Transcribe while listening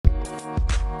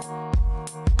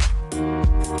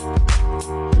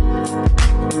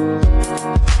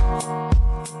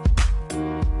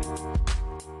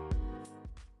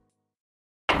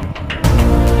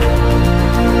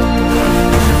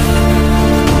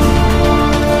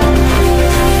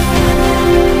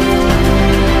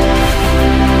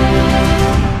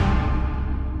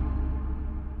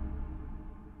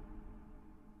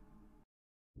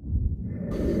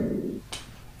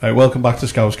Right, welcome back to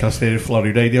Scousecast here at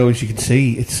Florrie Radio. As you can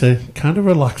see, it's a kind of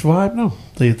relaxed vibe now.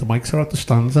 The mics are at the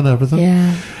stands and everything.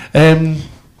 Yeah.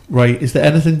 Right, is there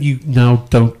anything you now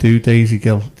don't do, Daisy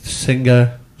Gill?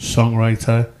 Singer,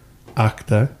 songwriter,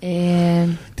 actor,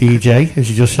 DJ, as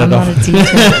you just said. I'm not a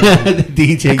DJ.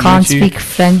 DJ. I can't YouTube. speak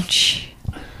French.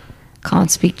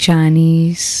 Can't speak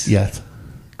Chinese. Yet.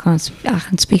 I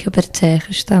can speak a bit of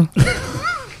Turkish though.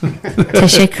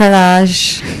 Teşekkürler.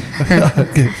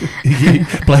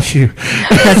 Bless you.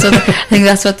 I think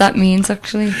that's what that means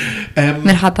actually.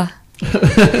 Merhaba.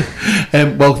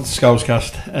 Welcome to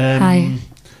Scousecast. Hi.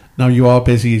 Now you are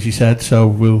busy, as you said,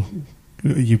 so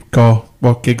you've got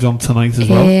what gigs on tonight as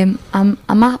well?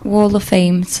 I'm at Wall of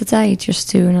Fame today, just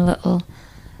doing a little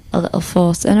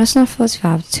 40. And it's not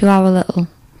 45, 2 hour little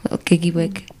giggy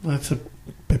wig. That's a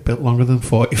bit longer than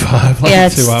 45. Like yeah,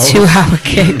 it's 2 hours. 2 hour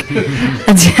gig.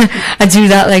 I do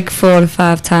that like 4 or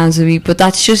 5 times a week, but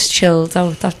that's just chilled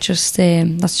out. That's just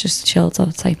a chilled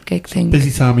out type gig thing.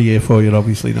 Busy time of year for you,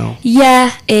 obviously now.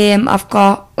 Yeah, I've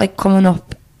got like coming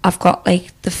up. I've got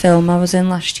like the film I was in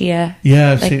last year.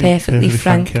 Yeah, I've like seen Perfectly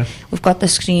Frank. Yeah. We've got the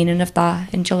screening of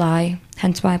that in July.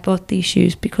 Hence why I bought these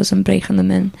shoes, because I'm breaking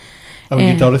them in. Oh,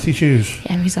 your Dorothy shoes.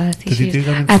 Yeah, my Dorothy shoes. Did you do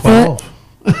them in 12?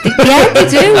 Yeah, they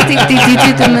do. They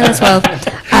do them in as well.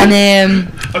 And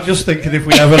I'm just thinking if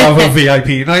we ever have a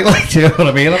VIP night, like, do you know what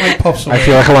I mean? I might pop some. I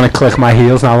feel like I want to click my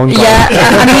heels now. And yeah,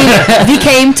 I mean, they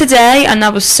came today, and I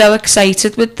was so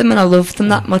excited with them, and I loved them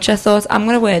that much. I thought I'm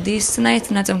gonna wear these tonight,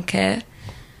 and I don't care.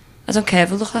 I don't care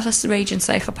if I look like a raging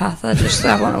psychopath. I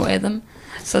want to wear them.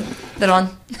 So they're on.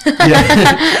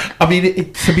 Yeah. I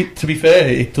mean, to be fair,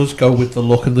 it does go with the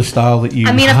look and the style that you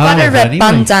have. I mean, I've got a red anyway.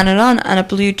 bandana on and a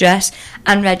blue dress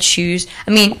and red shoes.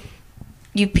 I mean,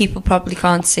 you people probably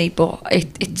can't see, but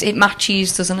it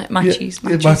matches, doesn't it? Matches.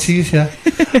 It matches, yeah.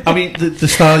 I mean, the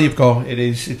style you've got,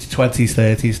 it's 20s,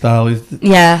 30s style.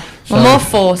 Yeah. So Well, more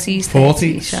 40s,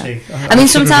 40s. Yeah. I mean,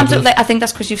 sometimes I think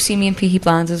that's because you've seen me in Peaky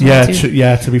Blinders. Yeah, to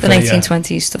be the fair,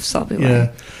 1920s stuff. So I'll be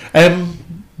yeah.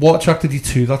 What attracted you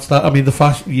to that? I mean, the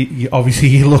fashion. You obviously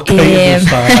you look great in the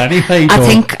style anyway.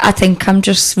 I think I'm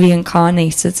just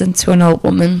reincarnated into an old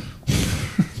woman.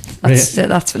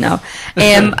 That's for now.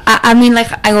 I mean,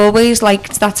 like, I always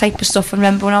liked that type of stuff. I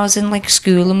remember when I was in like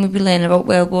school and we'd be learning about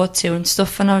World War II and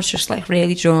stuff, and I was just like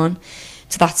really drawn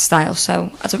to that style. So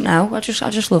I don't know, I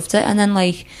just loved it. And then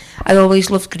like I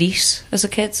always loved Grease as a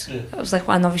kid. Yeah. I was like,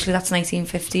 well, and obviously that's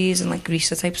 1950s and like Grease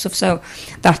type stuff. So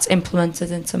that's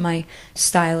implemented into my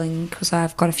styling because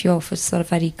I've got a few outfits that are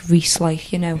very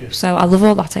Grease-like, you know. Yeah. So I love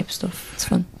all that type of stuff. It's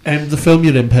fun. The film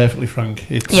you're in, Perfectly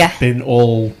Frank, it's been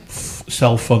all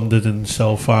self-funded and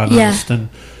self-financed, and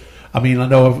I mean,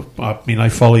 I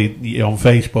follow you on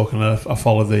Facebook, and I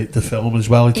follow the film as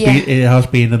well. It has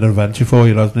been an adventure for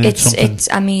you, hasn't it?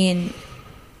 I mean,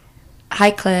 hi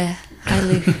Claire, hi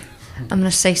Luke. I'm going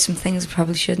to say some things I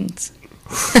probably shouldn't.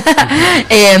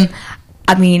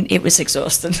 I mean, it was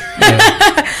exhausting.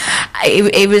 Yeah.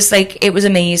 It was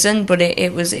amazing, but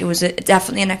it was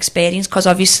definitely an experience, because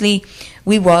obviously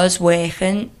we was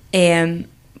working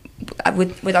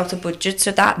without a budget,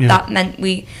 so that meant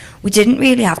we didn't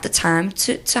really have the time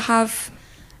to have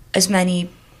as many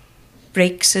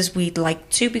breaks as we'd like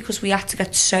to, because we had to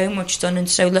get so much done in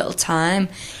so little time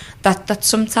that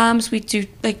sometimes we do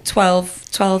like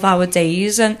 12-hour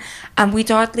days, and we'd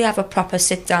hardly have a proper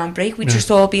sit down break. We'd just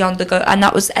all be on the go, and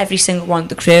that was every single one of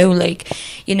the crew, like,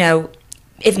 you know,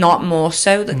 if not more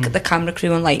so, the camera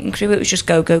crew and lighting crew. It was just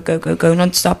go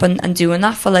non-stop, and doing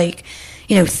that for like,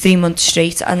 you know, 3 months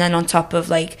straight, and then on top of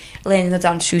like learning the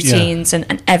dance routines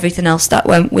and everything else that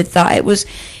went with that. It was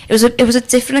a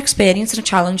different experience and a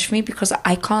challenge for me, because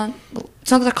I can't. It's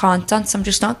not that I can't dance.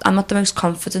 I'm not the most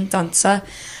confident dancer,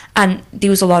 and there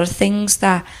was a lot of things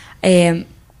that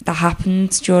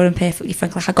happened during Perfectly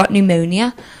Frank. Like, I got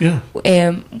pneumonia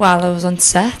while I was on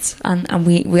set, and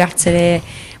we had to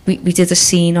we did a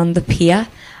scene on the pier,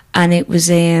 and it was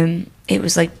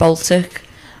like Baltic,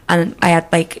 and I had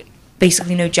like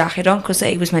basically no jacket on, because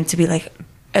it was meant to be like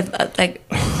a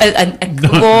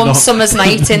warm summer's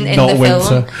night in the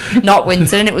film, not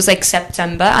winter, and it was like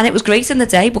September, and it was great in the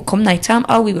day, but come night time,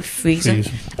 we were freezing.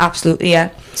 Absolutely,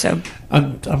 yeah. So,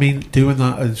 and I mean, doing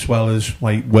that as well as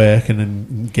like working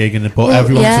and gigging, but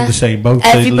everyone's in the same boat.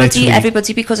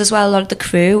 Everybody, because as well, a lot of the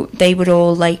crew, they were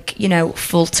all like, you know,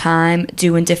 full time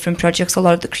doing different projects. A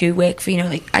lot of the crew work for, you know,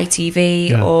 like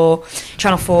ITV or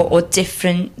Channel 4 or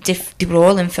different. They were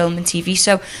all in film and TV.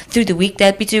 So through the week,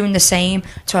 they'd be doing the same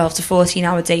 12 to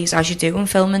 14-hour days as you do in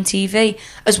film and TV,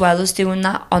 as well as doing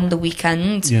that on the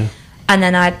weekend. Yeah. And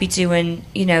then I'd be doing,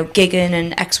 you know, gigging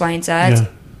and X, Y, and Z.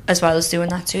 as well as doing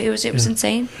that too. It was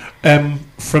insane.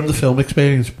 From the film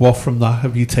experience, what from that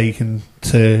have you taken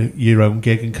to your own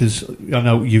gigging? Because I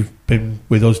know you've been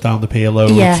with us down the pier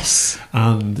loads. Yes.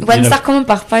 And when's that coming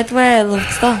back, by the way? I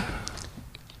loved that.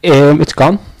 It's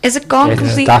gone. Is it gone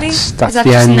completely? That's Is that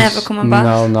the just end. never coming back?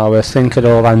 No. I think it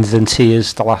all ended in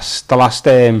tears. The last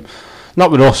not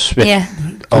with us,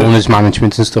 with owners,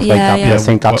 management and stuff like that. Yeah. But I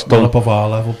think that's well done. above our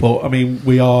level. But I mean,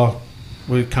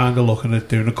 we're kind of looking at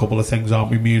doing a couple of things, aren't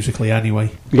we, musically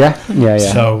anyway? Yeah.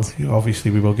 So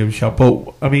obviously we will give it a shot.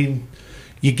 But I mean,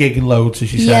 you're gigging loads,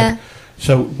 as you said.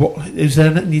 So what is there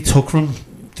anything you took from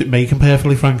making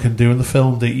Perfectly Frank and doing the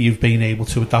film that you've been able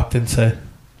to adapt into,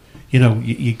 your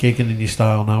gigging and your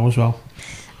style now as well?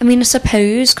 I mean, I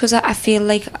suppose, because I feel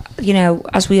like,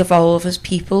 as we evolve as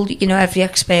people, every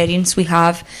experience we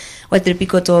have, whether it be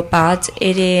good or bad,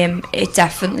 it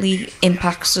definitely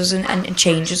impacts us and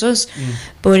changes us.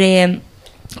 But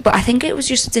I think it was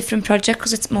just a different project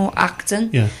because it's more acting.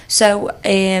 Yeah. So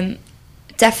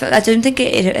definitely, I don't think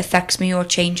it affects me or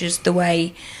changes the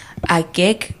way I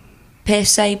gig per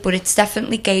se, but it's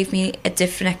definitely gave me a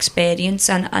different experience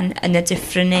and a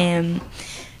different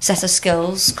set of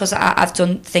skills, because I've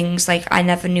done things like I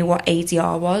never knew what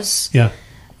ADR was. Yeah.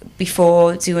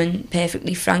 Before doing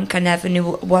Perfectly Frank, I never knew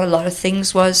what a lot of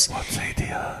things was. What's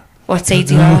ADR? What's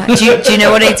ADR? do you know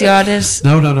what ADR is?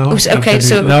 No. Okay,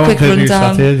 so quick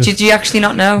rundown. Did you actually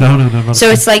not know? No.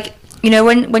 So it's like,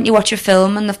 when you watch a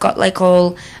film and they've got like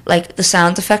all like the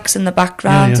sound effects in the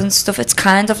background and stuff, it's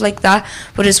kind of like that.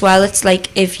 But as well, it's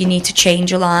like if you need to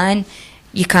change a line,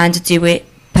 you kind of do it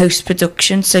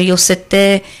post-production, so you'll sit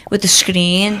there with the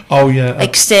screen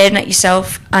like staring at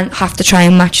yourself and have to try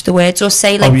and match the words, or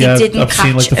say like they didn't catch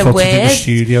seen, like, the a word in the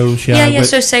studios,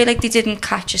 so say like they didn't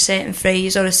catch a certain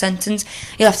phrase or a sentence,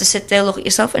 you'll have to sit there, look at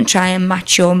yourself and try and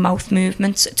match your mouth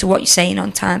movements to what you're saying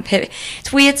on time.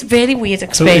 It's weird, really weird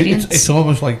experience. So it's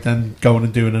almost like then going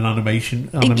and doing an animated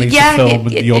film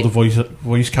and you're the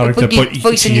voice character, but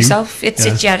voicing yourself.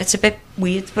 It's a bit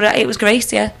weird, but it was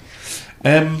great.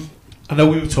 I know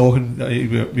we were talking,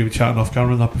 we were chatting off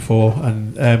camera on that before,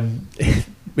 and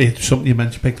it's something you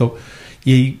mentioned, picked up.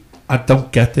 I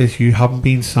don't get this, you haven't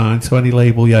been signed to any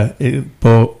label yet,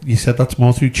 but you said that's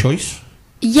more through choice?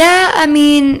 Yeah, I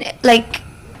mean, like,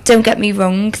 don't get me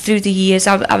wrong, through the years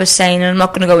I was saying, and I'm not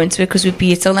going to go into it because we'd be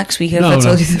here till next week if I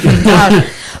told you that.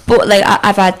 But like,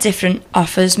 I've had different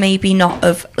offers, maybe not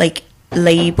of like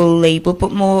label,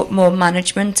 but more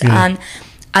management, and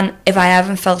if I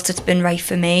haven't felt it's been right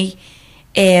for me,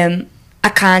 I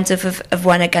kind of have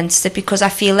went against it, because I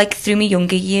feel like through my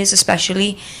younger years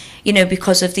especially,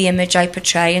 because of the image I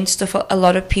portray and stuff, a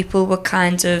lot of people were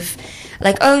kind of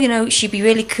like, oh, she'd be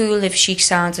really cool if she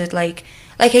sounded like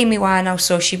Amy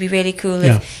Winehouse, or she'd be really cool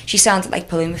if she sounded like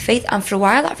Paloma Faith. And for a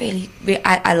while that really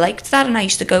I liked that, and I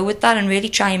used to go with that and really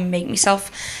try and make myself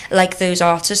like those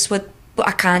artists would. But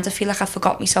I kind of feel like I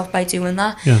forgot myself by doing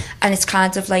that. And it's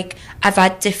kind of like I've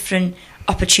had different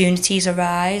opportunities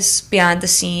arise behind the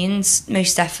scenes,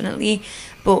 most definitely,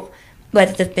 but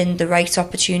whether they've been the right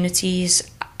opportunities,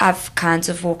 I've kind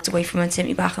of walked away from it and taken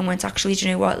me back and went, actually, do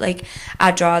you know what, like,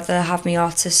 I'd rather have my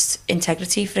artist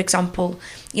integrity. For example,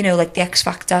 like the X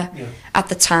Factor at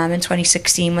the time in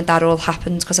 2016 when that all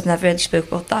happened, because I've never really spoke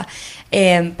about that,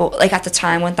 but like at the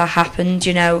time when that happened,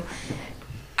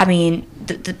 I mean,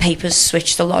 the papers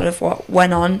switched a lot of what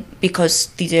went on, because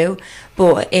they do,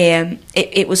 but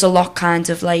it was a lot kind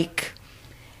of like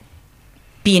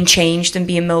being changed and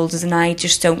being moulded, and I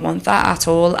just don't want that at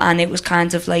all. And it was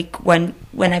kind of like when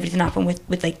everything happened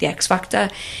with like the X Factor,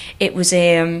 it was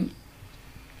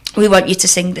we want you to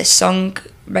sing this song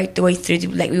right the way through,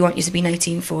 like we want you to be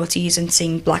 1940s and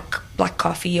sing Black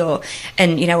Coffee and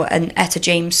an Etta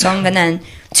James song, and then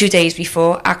 2 days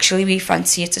before, actually we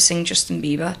fancy you to sing Justin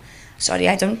Bieber. Sorry,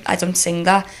 I don't sing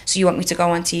that, so you want me to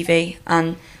go on TV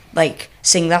and like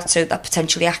sing that so that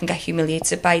potentially I can get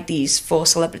humiliated by these 4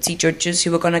 celebrity judges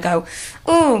who are going to go,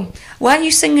 oh, why are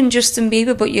you singing Justin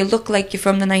Bieber but you look like you're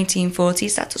from the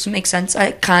 1940s? That doesn't make sense.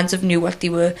 I kind of knew what they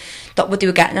were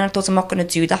getting, and I thought, I'm not going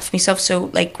to do that for myself. So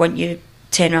like when you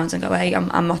turn around and go, hey,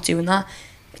 I'm not doing that,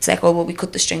 it's like, oh well, we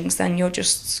cut the strings, then you're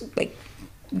just like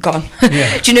gone. Do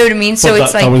you know what I mean? So but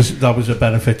it's like that was a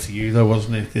benefit to you though,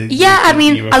 wasn't it? I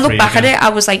mean, I look back at it, I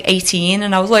was like 18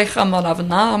 and I was like, I'm not having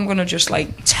that, I'm gonna just like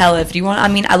tell everyone. I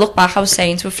mean, I look back, I was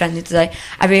saying to a friend today,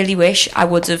 I really wish I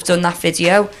would have done that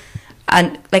video,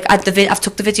 and like I've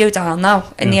took the video down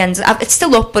now in the end. It's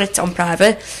still up, but it's on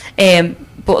private,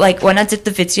 but like when I did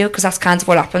the video, because that's kind of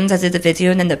what happened, I did the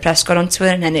video and then the press got onto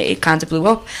it and then it kind of blew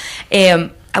up,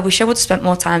 I wish I would have spent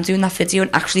more time doing that video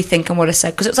and actually thinking what I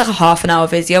said, because it was like a half an hour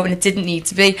video and it didn't need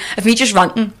to be of me just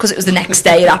ranting, because it was the next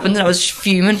day it happened and I was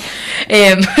fuming.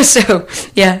 So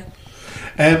yeah.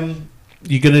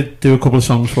 You're going to do a couple of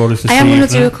songs for us this evening. I am going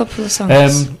to do a couple of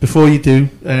songs. Before you do,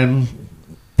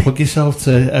 plug yourself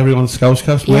to everyone at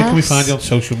Scousecast. Where can we find you on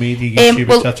social media, YouTube,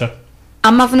 etc.?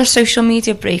 I'm having a social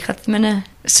media break at the minute,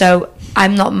 so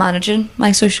I'm not managing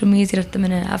my social media at the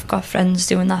minute. I've got friends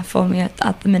doing that for me at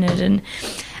the minute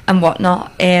and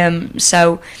whatnot.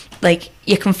 So, like,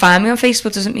 you can find me on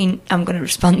Facebook. Doesn't mean I'm going to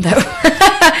respond though.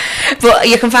 But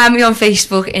you can find me on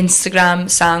Facebook, Instagram,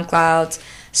 SoundCloud,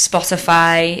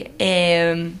 Spotify.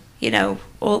 You know,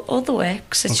 all the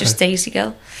works. It's just Daisy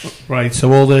Gill. Right.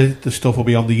 So all the stuff will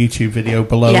be on the YouTube video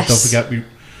below. Yes. Don't forget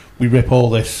we rip all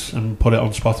this and put it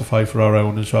on Spotify for our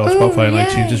own as well. Ooh, Spotify and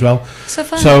iTunes as well. So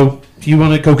fun. So, do you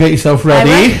want to go get yourself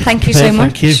ready? Thank you so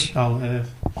much. Thank you. No.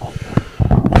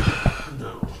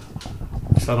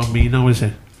 Is that on me now, is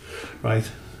it? Right.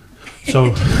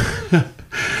 So, so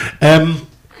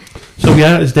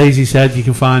yeah, as Daisy said, you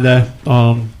can find her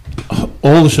on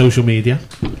all the social media,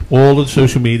 all of the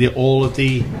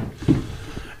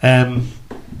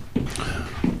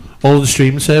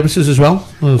streaming services as well,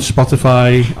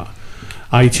 Spotify,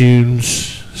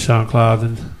 iTunes, SoundCloud,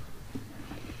 and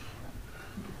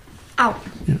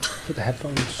yeah. Put the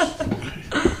headphones.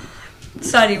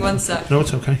 Sorry, one sec. No,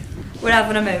 it's okay. We're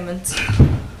having a moment.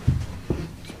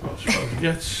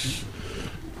 Yes.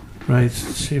 Right. Let's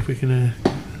see if we can.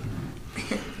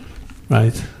 Right. I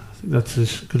think that's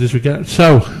as good as we get.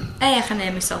 So. Hey, I can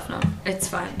hear myself now. It's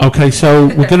fine. Okay, so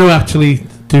we're going to actually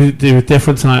do it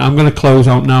different tonight. I'm going to close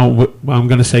out now. I'm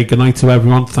going to say goodnight to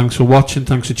everyone. Thanks for watching.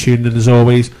 Thanks for tuning in as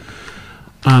always.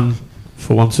 And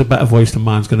for once, a better voice than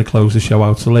mine's going to close the show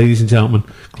out. So, ladies and gentlemen,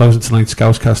 closing tonight's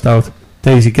Scousecast out.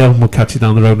 Daisy Gill, we'll catch you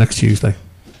down the road next Tuesday.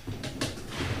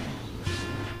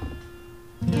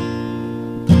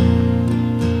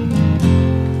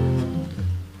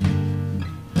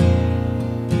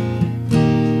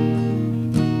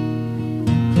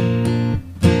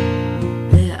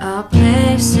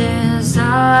 Places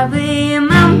I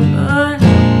remember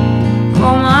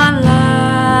all my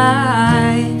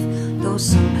life, though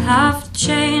some have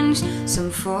changed,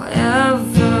 some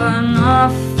forever,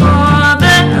 not for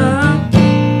better.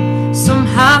 Some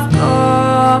have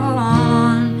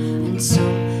gone and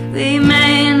some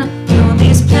remain, though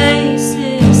these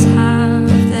places have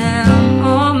their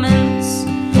moments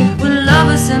with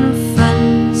lovers and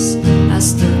friends I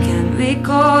still can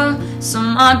recall.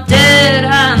 Some are dead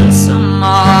and some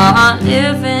are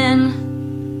living.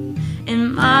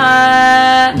 In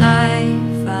my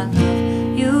life I love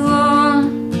you all.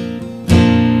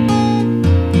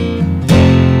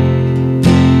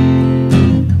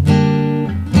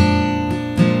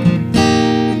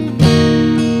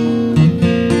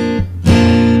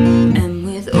 And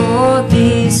with all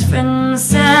these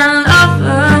friends and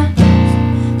lovers,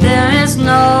 there is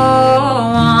no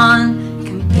one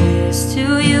compares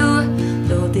to you.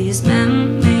 These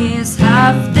memories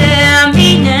have their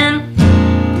meaning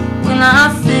when I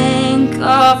think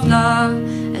of love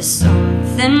as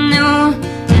something new.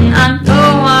 And I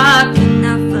know I can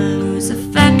never lose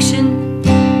affection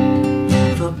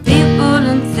for people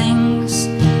and things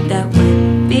that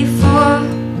went before.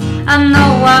 I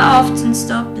know I often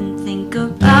stop and think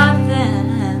about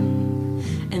them.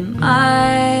 In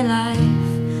my life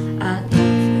I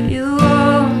love you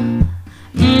all.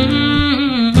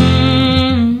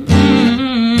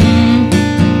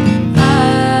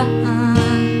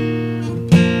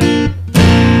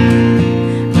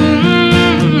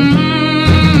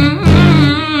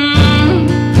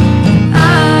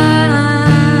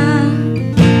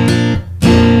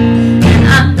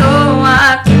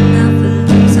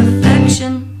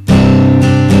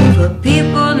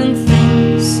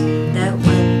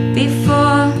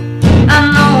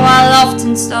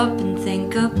 Stop and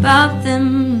think about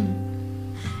them.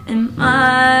 In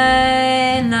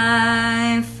my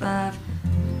life I've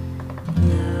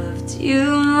loved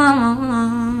you.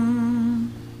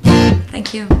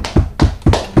 Thank you.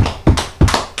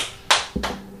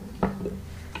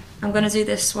 I'm going to do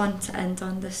this one to end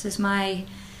on. This is my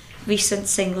recent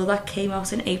single that came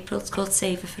out in April. It's called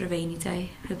Save It for a Rainy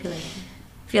Day. Hope you like it.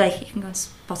 If you like it, you can go and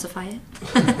Spotify it.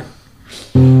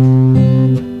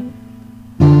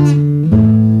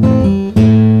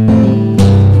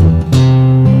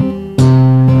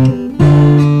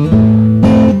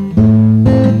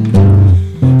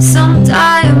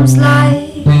 Sometimes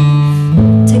life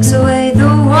takes away the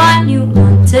one you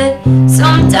wanted.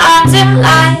 Sometimes in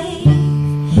life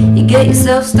you get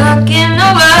yourself stuck in a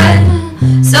rut.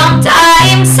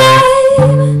 Sometimes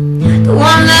save the the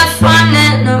one left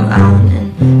running around.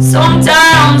 And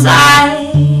sometimes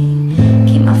I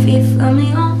keep my feet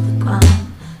firmly on the ground.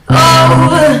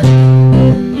 Oh,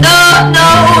 no, no.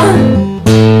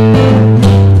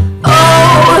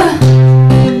 Oh,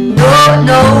 no,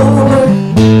 no.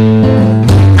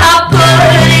 I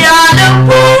put it all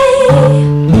away.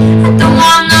 I don't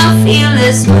wanna feel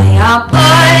this way. I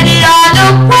put it all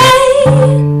away.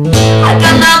 I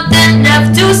got nothing left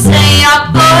to say. I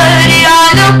put it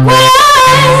all away.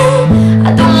 I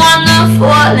don't wanna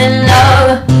fall in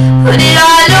love. Put it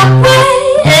all away.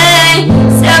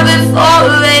 Save it for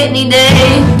a rainy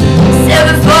day. Save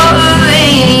it for a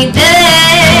rainy day.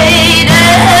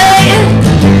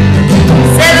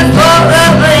 Save it for a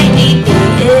rainy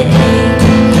day.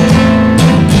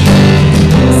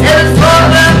 Save it for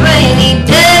a rainy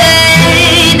day.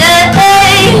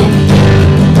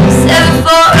 Save it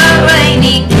for a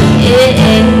rainy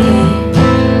day.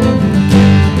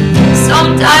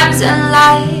 Sometimes in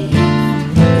life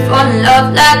you fall in love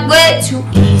like way too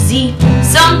easy.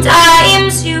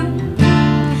 Sometimes you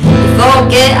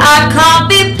forget I can't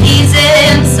be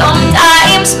pleasing.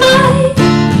 Sometimes my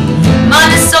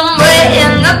mind is somewhere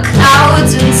in the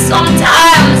clouds. And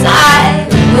sometimes I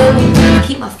will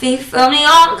keep my feet firmly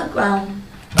on the ground.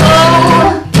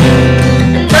 Oh,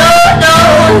 no, no.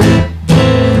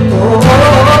 Oh,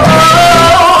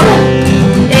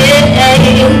 hey.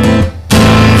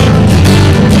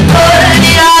 Put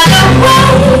it all away.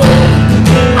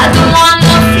 I don't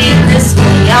wanna feel this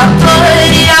way. I put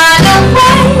it all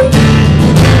away.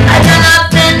 I got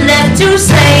nothing left to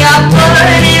say. I put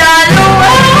it all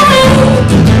away.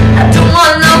 I don't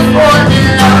wanna fall in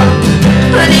love.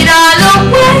 Put it all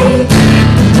away.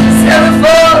 Save it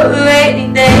for a rainy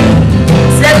day.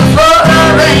 Save it for a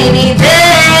rainy day.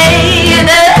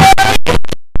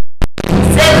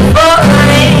 Save it for a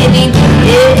rainy day.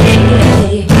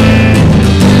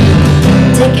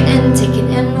 Taking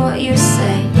in what you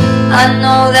say. I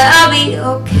know that I'll be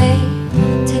okay.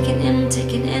 Taking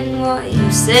in what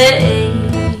you say.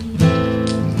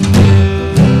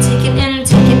 Taking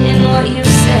in what you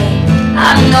say. I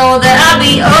know that I'll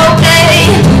be okay.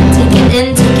 Taking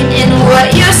in what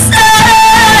you say.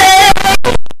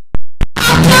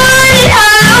 I'll put it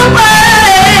all away.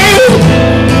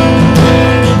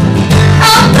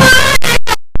 I'll put it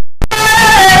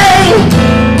away.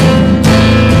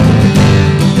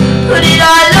 Put it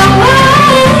all away.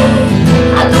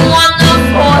 I don't wanna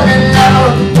fall in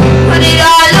love. Put it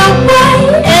all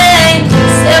away.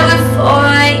 Save it for a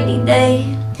rainy day.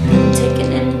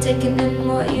 Taking in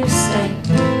what you say.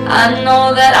 I know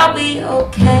that I'll be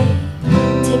okay.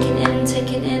 Taking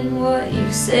in what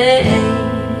you say.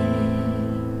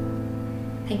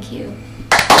 Thank you.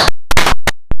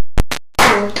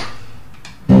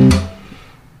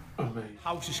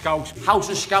 House of Scouts. House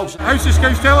of Scouts. House of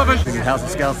Scouts Television. House of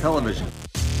Scouts Television.